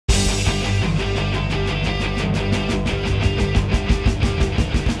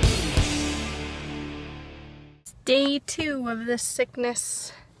Day 2 of this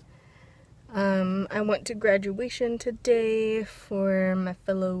sickness. I went to graduation today for my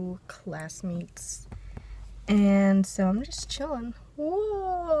fellow classmates, and so I'm just chilling.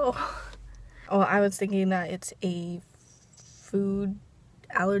 Whoa! Oh, I was thinking that it's a food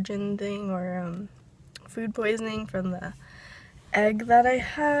allergen thing or food poisoning from the egg that I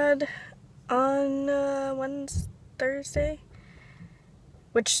had on Thursday,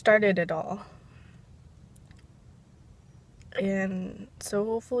 which started it all. And so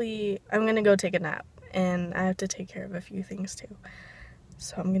hopefully I'm gonna go take a nap, and I have to take care of a few things too,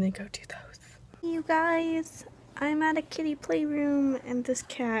 so I'm gonna go do those. Hey you guys, I'm at a kitty playroom and this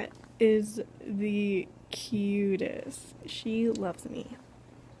cat is the cutest. She loves me.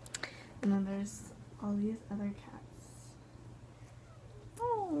 And then there's all these other cats.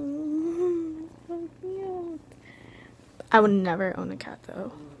 Oh, so cute. I would never own a cat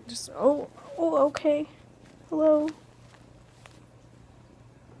though. Just oh okay. Hello.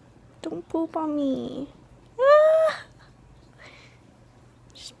 Don't poop on me. Ah!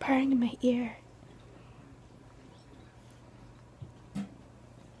 She's purring in my ear.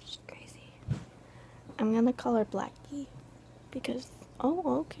 She's crazy. I'm gonna call her Blackie because,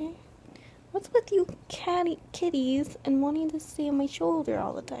 oh, okay. What's with you kitties and wanting to stay on my shoulder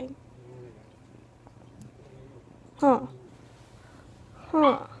all the time? Huh.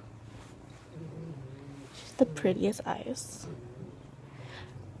 She's the prettiest eyes.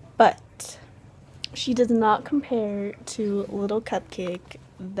 But she does not compare to Little Cupcake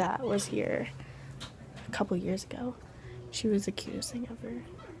that was here a couple years ago. She was the cutest thing ever.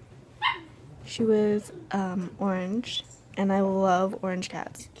 She was orange, and I love orange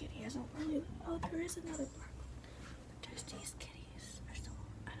cats. Kitty, oh, there is another black one. But there's these kitties.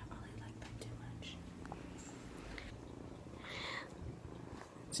 I don't really like them too much.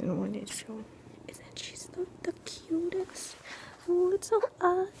 So no one needs to show. Isn't she the cutest? Little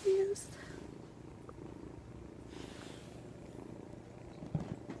eyes.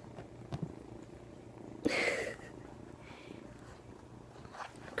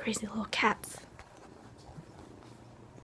 Crazy little cats.